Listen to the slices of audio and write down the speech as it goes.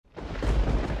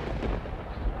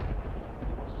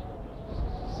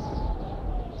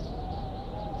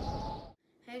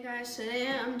guys, today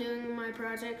I'm doing my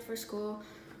project for school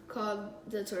called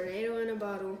The Tornado in a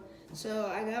Bottle. So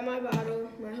I got my bottle,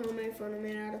 my homemade funnel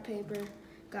made out of paper,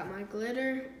 got my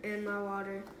glitter and my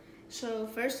water. So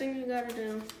first thing you gotta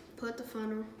do, put the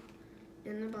funnel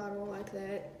in the bottle like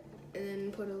that and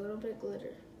then put a little bit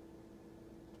glitter.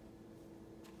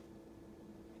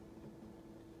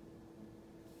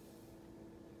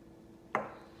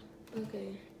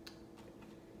 Okay.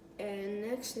 And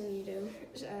next thing you do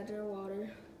is add your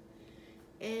water.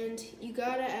 And you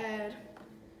gotta add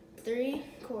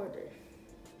 3/4.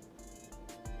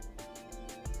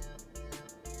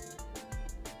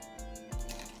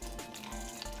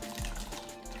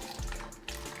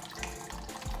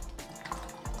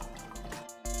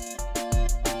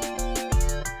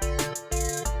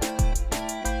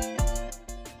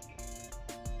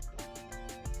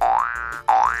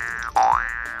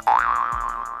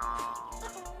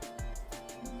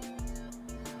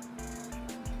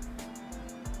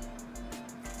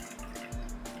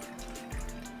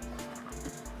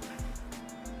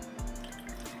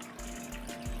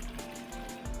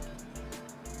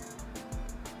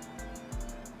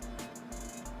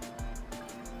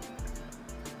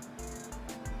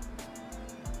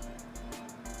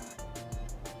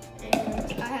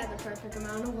 And I had the perfect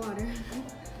amount of water.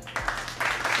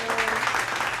 So,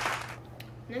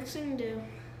 next thing to do,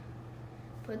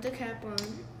 put the cap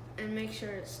on and make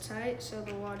sure it's tight so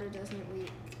the water doesn't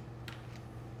leak.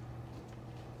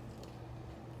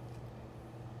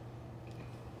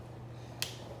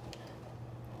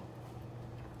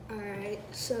 Alright,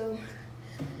 so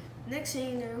next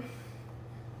thing you do,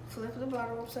 flip the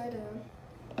bottle upside down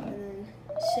and then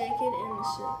shake it in a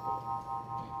circle.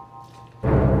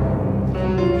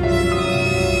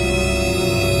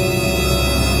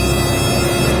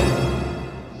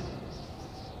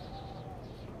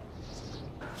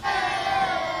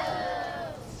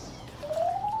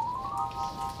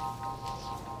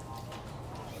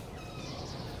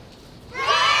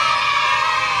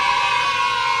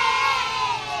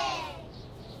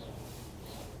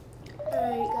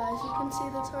 Alright guys, you can see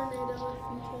the tornado if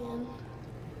you can.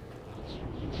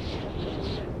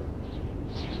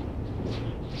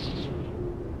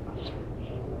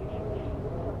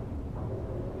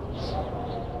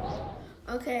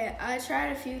 Okay, I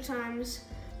tried a few times,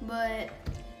 but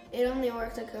it only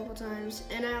worked a couple times,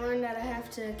 and I learned that I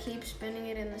have to keep spinning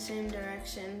it in the same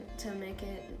direction to make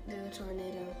it do a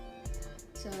tornado.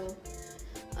 So,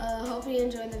 hope you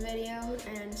enjoyed the video,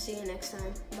 and see you next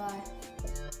time. Bye.